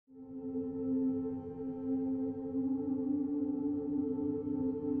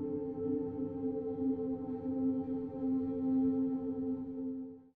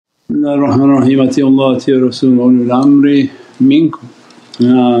Bismillahir-Rahmanir-Rahim. Atiullah atiur Rasul wa ulul amri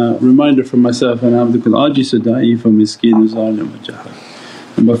minkum. Reminder for myself, and abdukal ajiz da'ifa miskeen zalim wa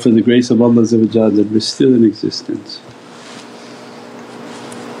jahil. But for the grace of Allah that we're still in existence.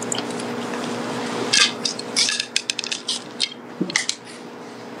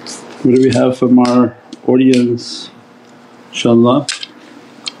 What do we have from our audience, inshaAllah?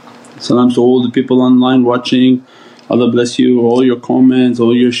 Salams to all the people online watching. Allah bless you, all your comments,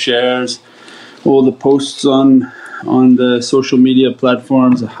 all your shares, all the posts on the social media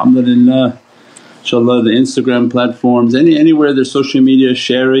platforms, alhamdulillah. InshaAllah the Instagram platforms, anywhere there's social media,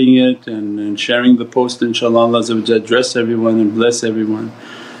 sharing it and sharing the post, inshaAllah Allah dress everyone and bless everyone.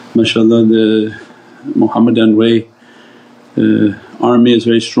 MashaAllah the Muhammadan way army is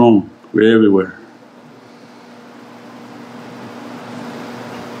very strong, we're everywhere.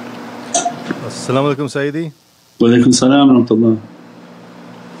 As-salamu alaykum Sayyidi. Wa alaykum salam wa rahmatullah.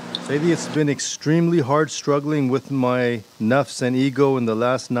 Sayyidi, it's been extremely hard struggling with my nafs and ego in the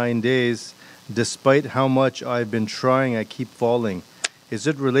last 9 days. Despite how much I've been trying, I keep falling. Is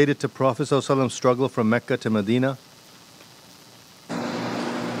it related to Prophet ﷺ's struggle from Makkah to Madina?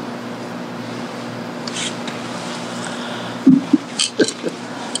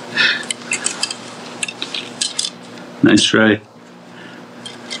 Nice try.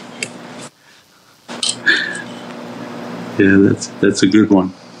 Yeah, that's a good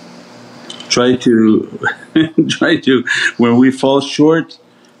one. Try to when we fall short,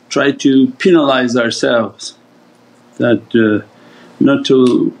 try to penalize ourselves, that not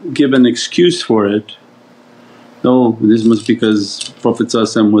to give an excuse for it. Oh, this must because Prophet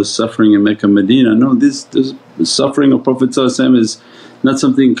was suffering in Mecca, Madina. No, this suffering of Prophet is not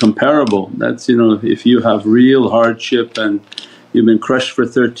something comparable. That's if you have real hardship and you've been crushed for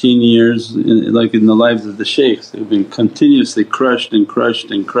 13 years like in the lives of the shaykhs, they've been continuously crushed and crushed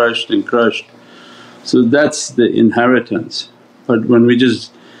and crushed and crushed. So that's the inheritance. But when we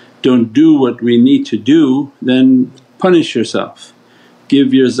just don't do what we need to do, then punish yourself.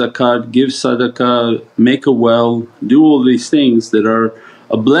 Give your zakat, give sadaqah, make a well, do all these things that are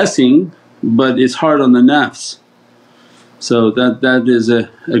a blessing but it's hard on the nafs. So that is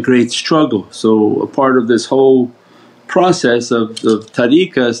a great struggle. So a part of this whole process of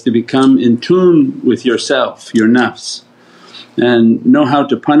tariqah is to become in tune with yourself, your nafs, and know how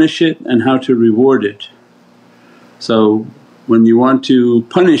to punish it and how to reward it. So when you want to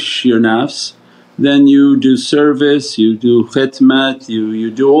punish your nafs, then you do service, you do khidmat, you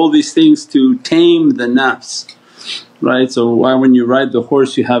do all these things to tame the nafs, right? So why when you ride the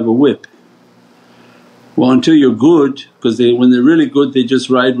horse you have a whip? Well, until you're good, because when they're really good they just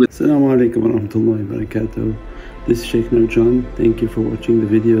ride with… As-salamu alaykum wa rahmatullahi wa barakatuh. This is Shaykh Nurjan. Thank you for watching the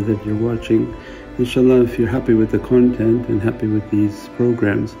video that you're watching. InshaAllah if you're happy with the content and happy with these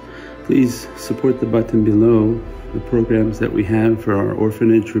programs, please support the button below, the programs that we have for our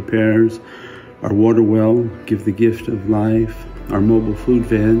orphanage repairs, our water well, Give the Gift of Life, our mobile food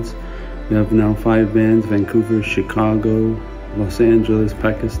vans. We have now 5 vans, Vancouver, Chicago, Los Angeles,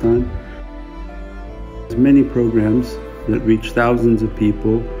 Pakistan. There's many programs that reach thousands of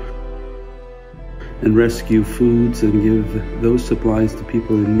people and rescue foods and give those supplies to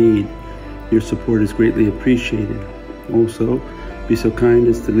people in need. Your support is greatly appreciated. Also be so kind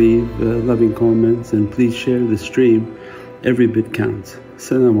as to leave loving comments and please share the stream, every bit counts.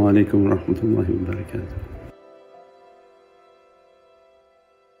 As-salamu alaykum wa rahmatullahi wa barakatuh.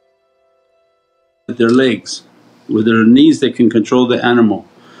 With their legs, with their knees they can control the animal.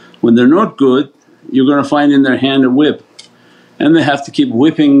 When they're not good you're going to find in their hand a whip and they have to keep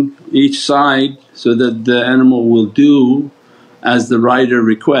whipping each side so that the animal will do as the rider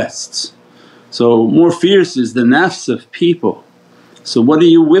requests. So more fierce is the nafs of people. So what are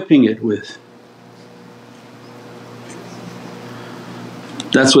you whipping it with?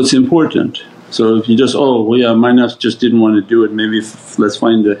 That's what's important. So if you just, oh well yeah my nafs just didn't want to do it, maybe let's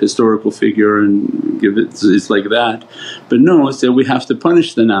find a historical figure and give it, it's like that. But no, it's that we have to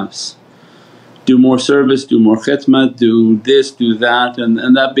punish the nafs. Do more service, do more khidmat, do this, do that, and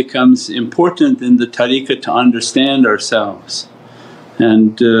that becomes important in the tariqah to understand ourselves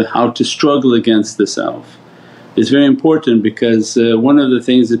and how to struggle against the self. It's very important because one of the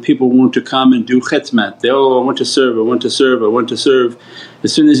things that people want to come and do khidmat, they, oh I want to serve, I want to serve, I want to serve.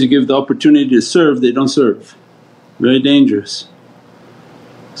 As soon as you give the opportunity to serve they don't serve, very dangerous.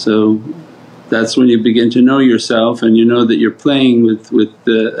 So that's when you begin to know yourself and you know that you're playing with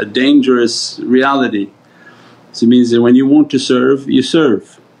a dangerous reality. So it means that when you want to serve, you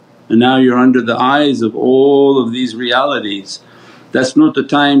serve, and now you're under the eyes of all of these realities. That's not the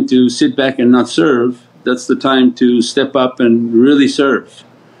time to sit back and not serve, that's the time to step up and really serve.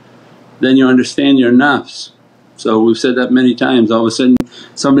 then you understand your nafs. So we've said that many times. All of a sudden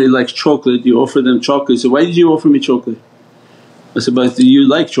somebody likes chocolate, you offer them chocolate, so why did you offer me chocolate? I said, but you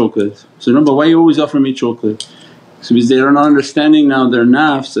like chocolate. So no, but why you always offer me chocolate? So because they are not understanding now their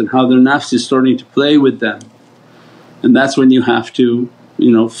nafs and how their nafs is starting to play with them. And that's when you have to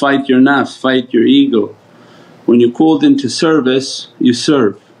fight your nafs, fight your ego. When you're called into service, you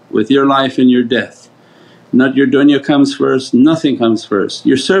serve with your life and your death. Not your dunya comes first, nothing comes first,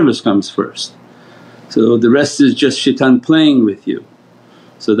 your service comes first. So the rest is just shaitan playing with you.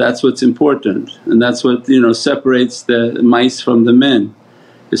 So that's what's important, and that's what separates the mice from the men.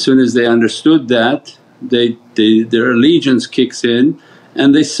 As soon as they understood that, their allegiance kicks in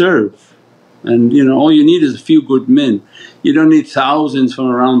and they serve. And all you need is a few good men. You don't need thousands from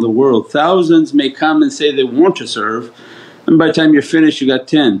around the world. Thousands may come and say they want to serve, and by the time you're finished you got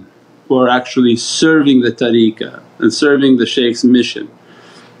 10 who are actually serving the tariqah and serving the shaykh's mission.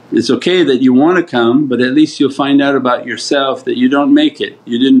 It's okay that you want to come, but at least you'll find out about yourself that you don't make it,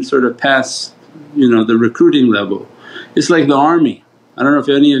 you didn't sort of pass the recruiting level. It's like the army. I don't know if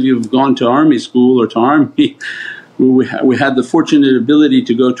any of you have gone to army school or to army we had the fortunate ability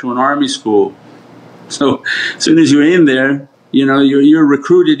to go to an army school. So as soon as you're in there you're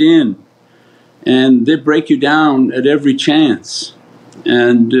recruited in, and they break you down at every chance.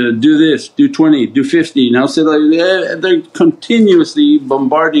 And do this, do 20, do 50. Now say they're continuously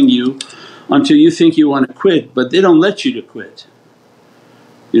bombarding you until you think you want to quit, but they don't let you to quit.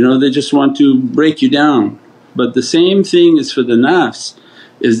 They just want to break you down. But the same thing is for the nafs,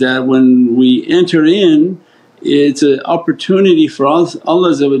 is that when we enter in, it's an opportunity for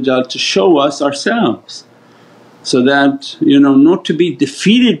Allah to show us ourselves, so that not to be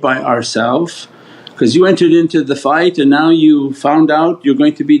defeated by ourselves. Because you entered into the fight and now you found out you're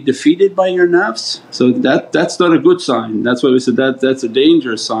going to be defeated by your nafs, so that's not a good sign. That's why we said that's a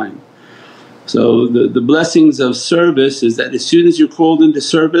dangerous sign. So the blessings of service is that as soon as you're called into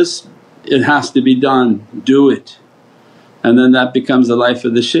service it has to be done, do it. And then that becomes the life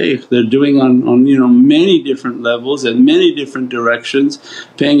of the shaykh. They're doing on many different levels and many different directions,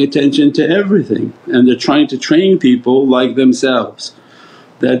 paying attention to everything, and they're trying to train people like themselves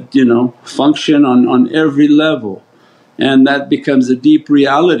that function on every level, and that becomes a deep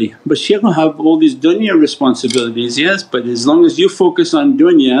reality. But shaykh will have all these dunya responsibilities, yes, but as long as you focus on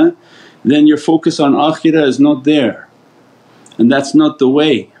dunya then your focus on akhirah is not there, and that's not the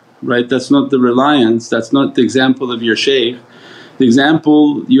way, right? That's not the reliance, that's not the example of your shaykh. The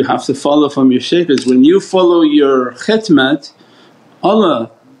example you have to follow from your shaykh is when you follow your khidmat, Allah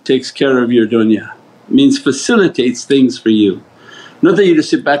takes care of your dunya, means facilitates things for you. Not that you just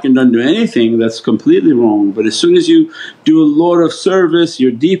sit back and don't do anything, that's completely wrong. But as soon as you do a lot of service,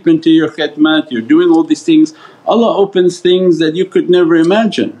 you're deep into your khidmat, you're doing all these things, Allah opens things that you could never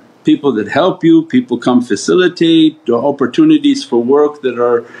imagine. People that help you, people come facilitate, opportunities for work that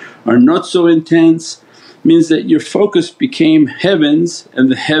are not so intense. Means that your focus became heavens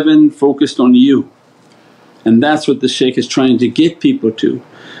and the heaven focused on you. And that's what the shaykh is trying to get people to.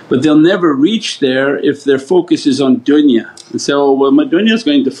 But they'll never reach there if their focus is on dunya and say, oh well my dunya is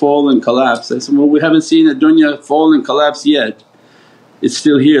going to fall and collapse. I said, well we haven't seen a dunya fall and collapse yet, it's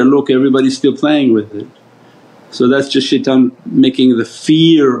still here, look everybody's still playing with it. So that's just shaitan making the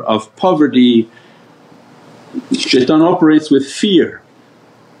fear of poverty. Shaitan operates with fear.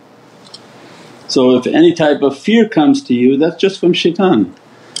 So if any type of fear comes to you, that's just from shaitan.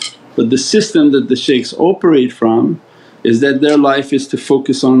 But the system that the shaykhs operate from is that their life is to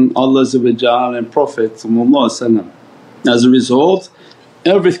focus on Allah and Prophet. As a result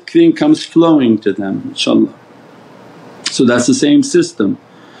everything comes flowing to them, inshaAllah. So that's the same system,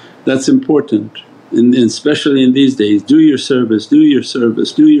 that's important. And especially in these days, do your service, do your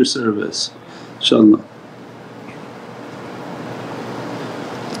service, do your service, inshaAllah.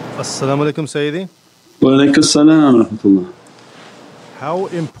 As-salamu alaykum Sayyidi. Wa alaykum as-salam wa rahmatullah. How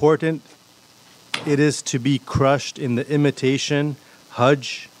important it is to be crushed in the imitation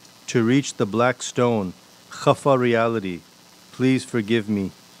Hajj to reach the black stone, Khafa reality. Please forgive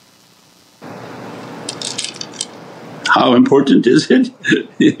me. How important is it?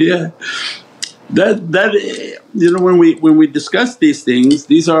 Yeah. That when we discuss these things,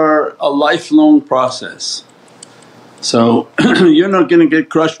 these are a lifelong process. So you're not going to get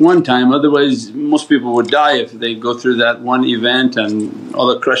crushed one time, otherwise most people would die if they go through that one event and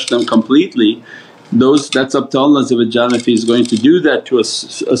Allah crushed them completely. That's up to Allah if He's going to do that to a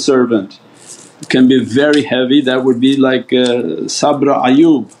servant. It can be very heavy, that would be like Sabra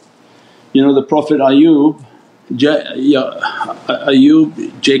Ayub. The Prophet Ayub,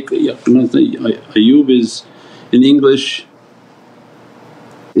 Ayub is in English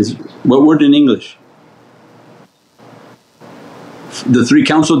is What word in English? The three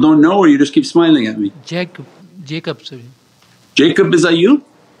counsel don't know, or you just keep smiling at me? Jacob, sorry. Jacob is Ayub?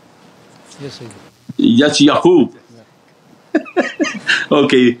 Yes, sir. That's Yaqub.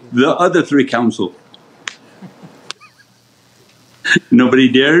 Okay, the other three counsel.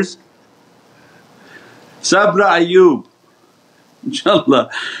 Nobody dares? Sabra Ayub.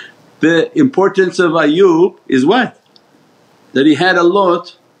 InshaAllah. The importance of Ayub is what? That he had a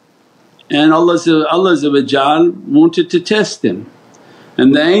lot and Allah wanted to test him.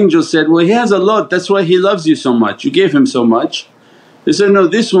 And the angel said, well, he has a lot, that's why he loves you so much, you gave him so much. They said, no,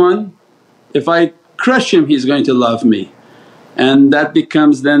 this one if I crush him he's going to love me. And that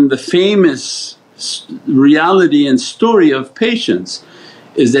becomes then the famous reality and story of patience,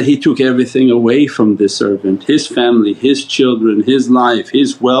 is that he took everything away from this servant, his family, his children, his life,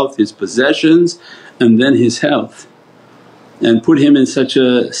 his wealth, his possessions, and then his health, and put him in such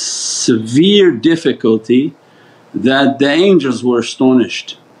a severe difficulty that the angels were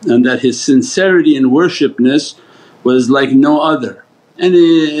astonished, and that his sincerity and worshipness was like no other. And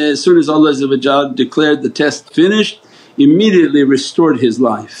as soon as Allah declared the test finished, immediately restored his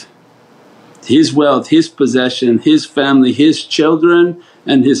life, his wealth, his possession, his family, his children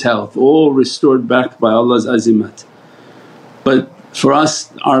and his health, all restored back by Allah's azimat. But for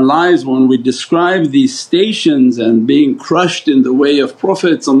us, our lives, when we describe these stations and being crushed in the way of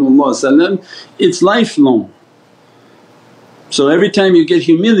Prophet it's lifelong. So every time you get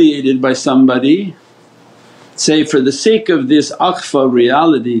humiliated by somebody, say, for the sake of this akhfa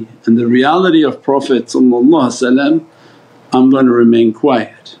reality and the reality of Prophet I'm going to remain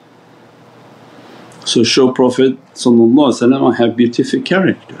quiet. So show Prophet I have beatific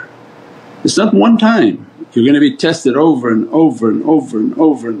character. It's not one time, you're going to be tested over and over and over and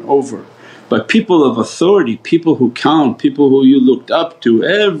over and over by people of authority, people who count, people who you looked up to,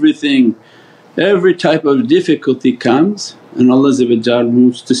 everything. Every type of difficulty comes and Allah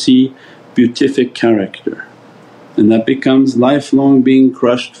wants to see beatific character, and that becomes lifelong being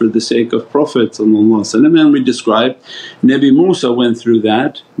crushed for the sake of Prophet. And we described Nabi Musa went through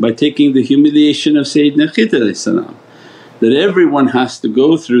that by taking the humiliation of Sayyidina Khidr, that everyone has to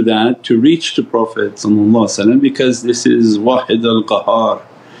go through that to reach to Prophet, because this is Wahid al-Qahar.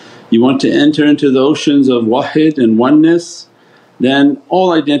 You want to enter into the oceans of Wahid and oneness, then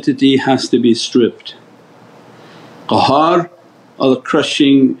all identity has to be stripped. Qahar,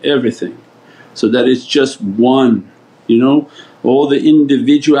 crushing everything so that it's just one, all the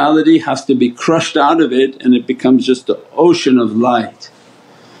individuality has to be crushed out of it and it becomes just the ocean of light.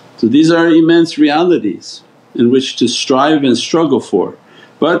 So these are immense realities in which to strive and struggle for.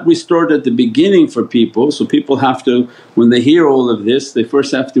 But we start at the beginning for people, so people have to, when they hear all of this, they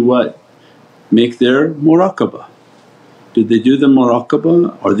first have to what? Make their muraqabah. Did they do the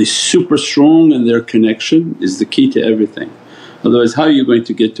muraqabah? Are they super strong in their connection? Is the key to everything. Otherwise how are you going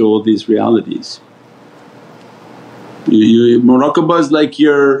to get to all these realities? Muraqabah is like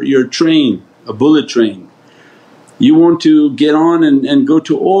your train, a bullet train. You want to get on and go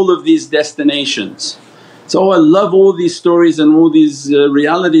to all of these destinations. So, I love all these stories and all these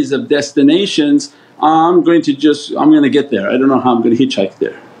realities of destinations, I'm going to get there, I don't know how I'm going to hitchhike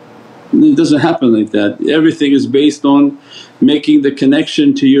there. It doesn't happen like that. Everything is based on making the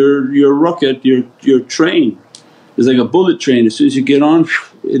connection to your rocket, your train. It's like a bullet train, as soon as you get on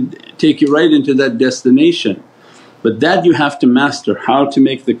it take you right into that destination. But that you have to master, how to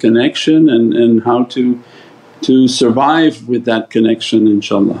make the connection and how to survive with that connection,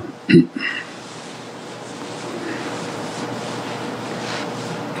 inshaAllah.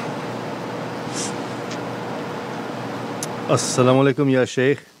 As-salamu alaykum ya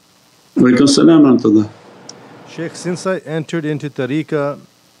Shaykh. Walaykum salam wa rahmatullah. Shaykh, since I entered into tariqah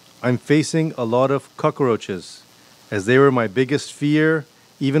I'm facing a lot of cockroaches, as they were my biggest fear.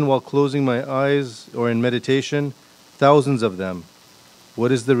 Even while closing my eyes or in meditation, thousands of them.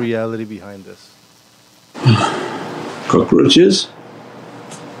 What is the reality behind this? Cockroaches?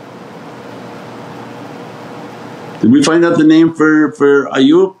 Did we find out the name for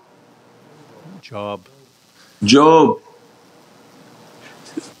Ayub? Job. Job.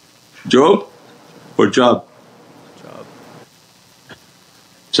 Job or Job? Job.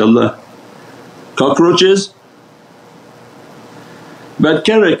 InshaAllah. Cockroaches? Bad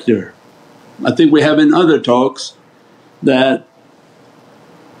character. I think we have in other talks that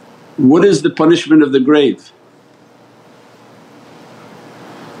what is the punishment of the grave?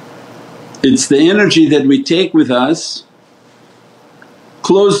 It's the energy that we take with us,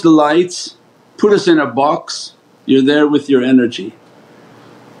 close the lights, put us in a box, you're there with your energy.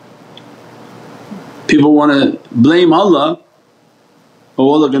 People want to blame Allah oh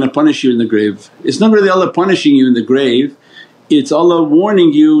Allah gonna punish you in the grave. It's not really Allah punishing you in the grave, it's Allah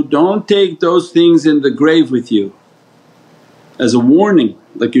warning you, don't take those things in the grave with you as a warning.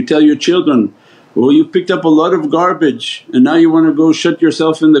 Like you tell your children, well you picked up a lot of garbage and now you want to go shut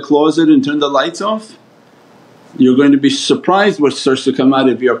yourself in the closet and turn the lights off? You're going to be surprised what starts to come out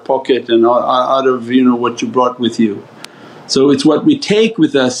of your pocket and out of what you brought with you. So it's what we take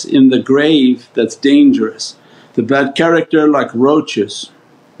with us in the grave that's dangerous. The bad character like roaches,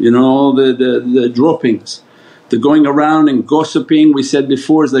 the droppings. The going around and gossiping, we said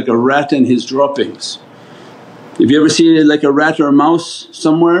before, is like a rat and his droppings. If you ever see like a rat or a mouse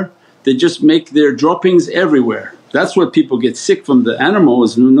somewhere, they just make their droppings everywhere. That's what people get sick from. The animal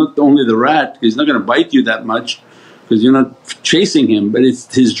is not only the rat, he's not going to bite you that much because you're not chasing him, but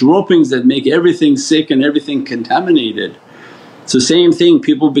it's his droppings that make everything sick and everything contaminated. So same thing,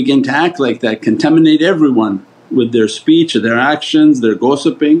 people begin to act like that, contaminate everyone with their speech, their actions, their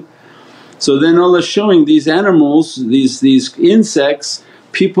gossiping. So then Allah's showing these animals, these insects,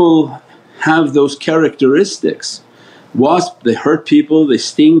 people have those characteristics. Wasp, they hurt people, they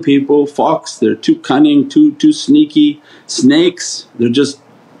sting people. Fox, they're too cunning, too sneaky. Snakes, they're just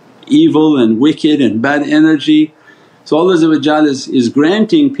evil and wicked and bad energy. So Allah is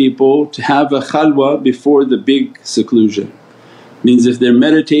granting people to have a khalwa before the big seclusion. Means if they're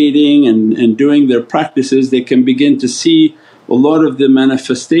meditating and doing their practices, they can begin to see a lot of the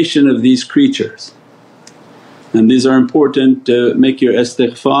manifestation of these creatures. And these are important to make your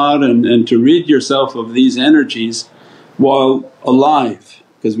istighfar and to rid yourself of these energies while alive,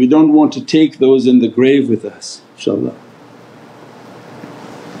 because we don't want to take those in the grave with us, inshaAllah.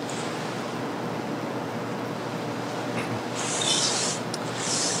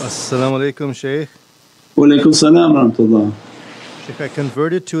 As-salamu alaykum Shaykh. Wa alaykum salam wa rahmatullah. Shaykh, I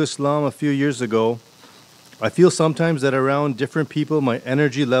converted to Islam a few years ago. I feel sometimes that around different people my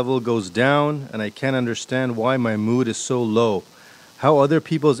energy level goes down and I can't understand why my mood is so low. How other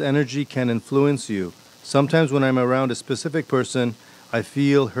people's energy can influence you. Sometimes when I'm around a specific person I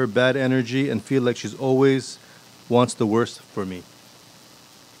feel her bad energy and feel like she's always wants the worst for me.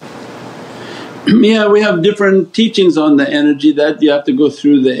 Yeah, we have different teachings on the energy, that you have to go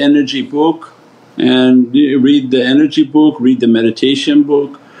through the energy book and read the energy book, read the meditation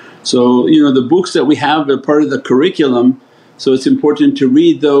book. So the books that we have are part of the curriculum, so it's important to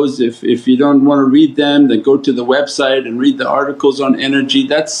read those. If you don't want to read them, then go to the website and read the articles on energy.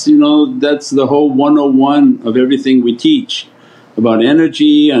 That's the whole 101 of everything we teach about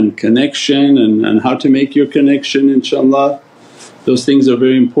energy and connection and how to make your connection, inshaAllah. Those things are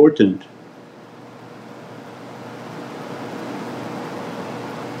very important.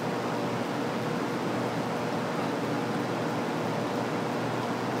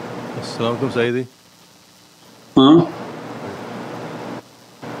 As-salamu alaykum Sayyidi. Huh?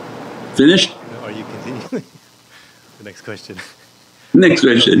 Finished? Are you continuing? The next question. Next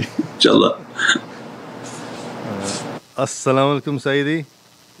question, inshaAllah. As-salamu alaykum Sayyidi.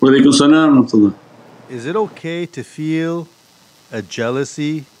 Wa alaykum salam wa rahmatullah. Is it okay to feel a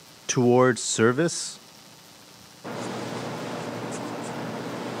jealousy towards service?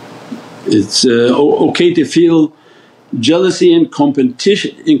 It's okay to feel jealousy and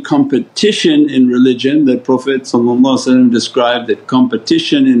competition in religion. That Prophet described that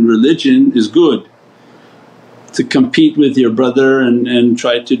competition in religion is good, to compete with your brother and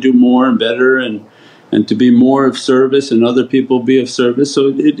try to do more and better and to be more of service and other people be of service. So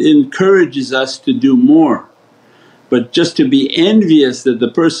it encourages us to do more. But just to be envious that the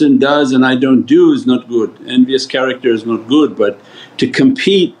person does and I don't do is not good. Envious character is not good, but to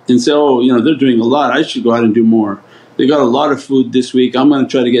compete and say, oh they're doing a lot, I should go out and do more. They got a lot of food this week, I'm going to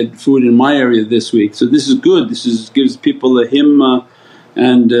try to get food in my area this week. So this is good, gives people a himmah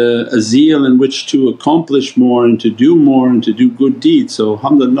and a zeal in which to accomplish more and to do more and to do good deeds. So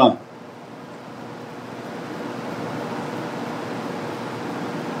alhamdulillah.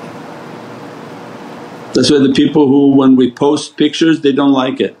 That's why the people who when we post pictures they don't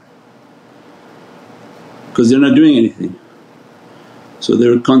like it, because they're not doing anything. So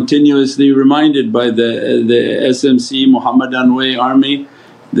they're continuously reminded by the SMC Muhammadan Way army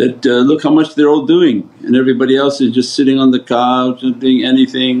that look how much they're all doing and everybody else is just sitting on the couch, not doing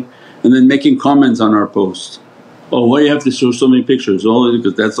anything, and then making comments on our posts. Oh, why you have to show so many pictures? Oh,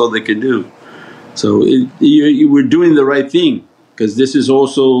 because that's all they can do. So we're doing the right thing, because this is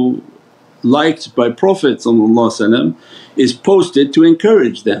also liked by Prophet is posted to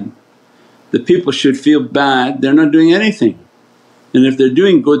encourage them. The people should feel bad, they're not doing anything. And if they're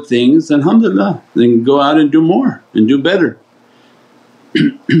doing good things, then alhamdulillah, then go out and do more and do better.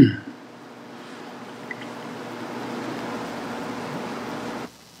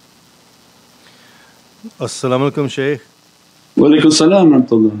 Assalamu alaikum, Shaykh. Wa alaikum salam wa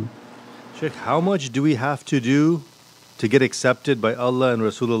rahmatullah. Shaykh, how much do we have to do to get accepted by Allah and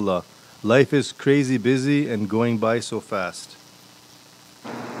Rasulullah? Life is crazy busy and going by so fast.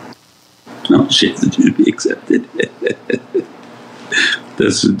 No shit to be accepted.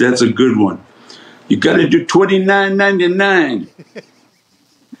 That's a good one. You gotta do $29.99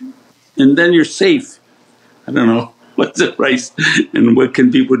 and then you're safe. I don't know what's the price and what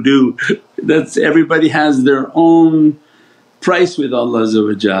can people do. That's everybody has their own price with Allah,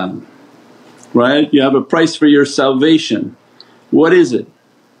 right? You have a price for your salvation. What is it?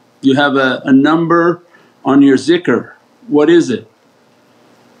 You have a number on your zikr. What is it?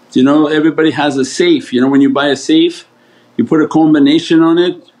 You know, everybody has a safe. You know when you buy a safe you put a combination on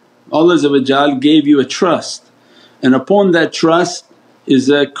it. Allah gave you a trust, and upon that trust is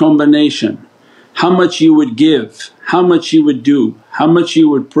a combination. How much you would give, how much you would do, how much you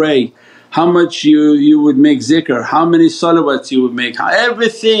would pray, how much you would make zikr, how many salawats you would make.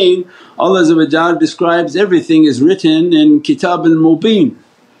 Everything Allah describes, everything is written in Kitab al-Mubin,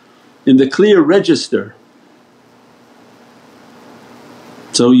 in the clear register.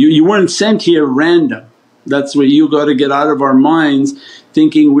 So you weren't sent here random. That's what you got to get out of our minds,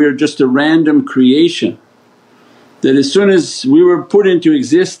 thinking we're just a random creation. That as soon as we were put into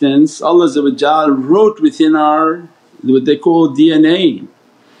existence, Allah wrote within our what they call DNA.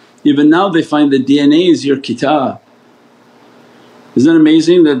 Even now they find the DNA is your kitab. Isn't it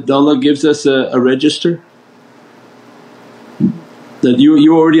amazing that Allah gives us a register? That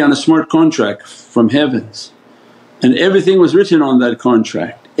you're already on a smart contract from heavens and everything was written on that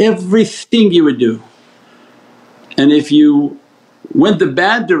contract, everything you would do. And if you went the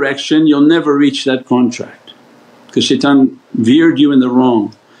bad direction you'll never reach that contract because shaitan veered you in the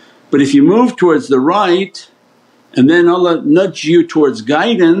wrong. But if you move towards the right and then Allah nudge you towards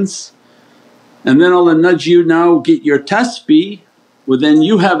guidance and then Allah nudge you, now get your tasbih, well then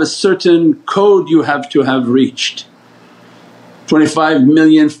you have a certain code you have to have reached.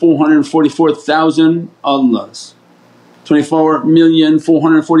 25,444,000 Allahs,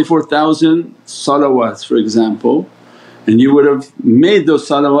 24,444,000 salawats for example, and you would have made those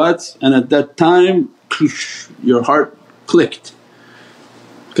salawats and at that time your heart clicked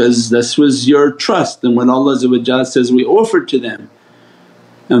because this was your trust. And when Allah says we offered to them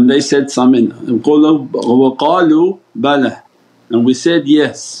and they said samina wa qalu bala, and we said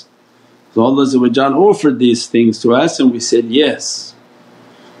yes. So Allah offered these things to us and we said yes.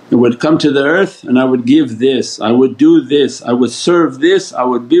 I would come to the earth and I would give this, I would do this, I would serve this, I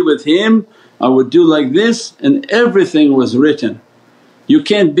would be with him, I would do like this, and everything was written. You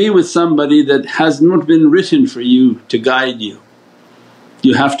can't be with somebody that has not been written for you to guide you.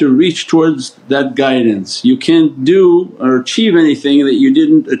 You have to reach towards that guidance. You can't do or achieve anything that you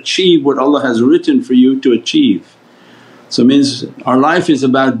didn't achieve what Allah has written for you to achieve. So it means our life is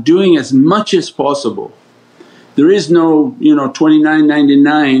about doing as much as possible. There is no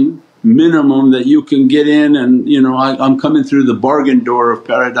 $29.99 minimum that you can get in and I'm coming through the bargain door of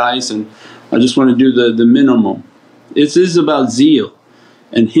paradise and I just want to do the minimum. It is about zeal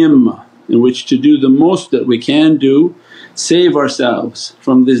and himmah in which to do the most that we can do, save ourselves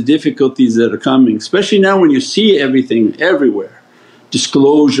from these difficulties that are coming. Especially now when you see everything everywhere,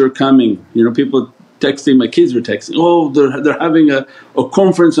 disclosure coming. People texting, my kids were texting, oh they're having a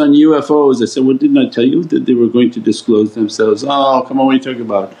conference on UFOs. I said, well didn't I tell you that they were going to disclose themselves? Oh come on, what are you talking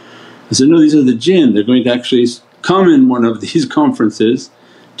about? I said, no, these are the jinn, they're going to actually come in one of these conferences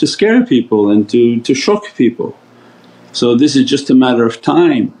to scare people and to shock people. So this is just a matter of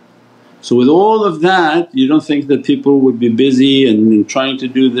time. So with all of that you don't think that people would be busy and trying to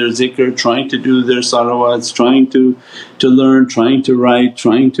do their zikr, trying to do their salawats, trying to learn, trying to write,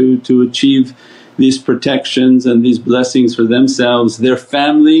 trying to achieve these protections and these blessings for themselves, their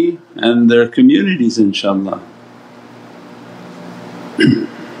family and their communities inshaAllah.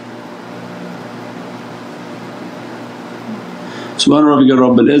 Subhana rabbika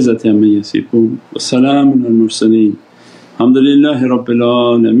rabbil izzati amma yasifoon wa salaamun al mursaleen alhamdulillahi rabbil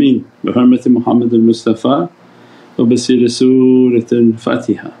alameen bi hurmati Muhammadul Mustafa wa bi siri Suratul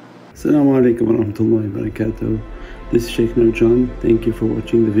Fatiha. As-salamu alaykum wa rahmatullahi wa barakatuh. This is Shaykh Nurjan. Thank you for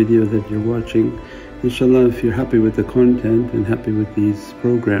watching the video that you're watching. InshaAllah if you're happy with the content and happy with these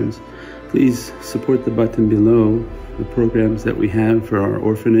programs, please support the button below, the programs that we have for our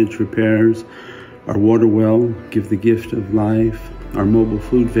orphanage repairs, our water well, Give the Gift of Life, our mobile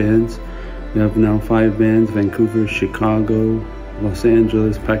food vans. We have now 5 vans: Vancouver, Chicago, Los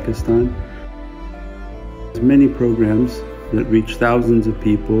Angeles, Pakistan. There's many programs that reach thousands of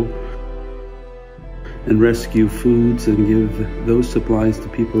people and rescue foods and give those supplies to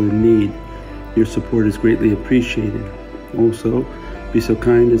people in need. Your support is greatly appreciated. Also, be so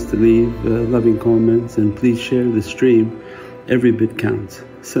kind as to leave loving comments and please share the stream. Every bit counts.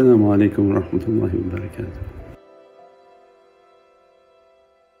 As-salamu alaykum wa rahmatullahi wa barakatuh.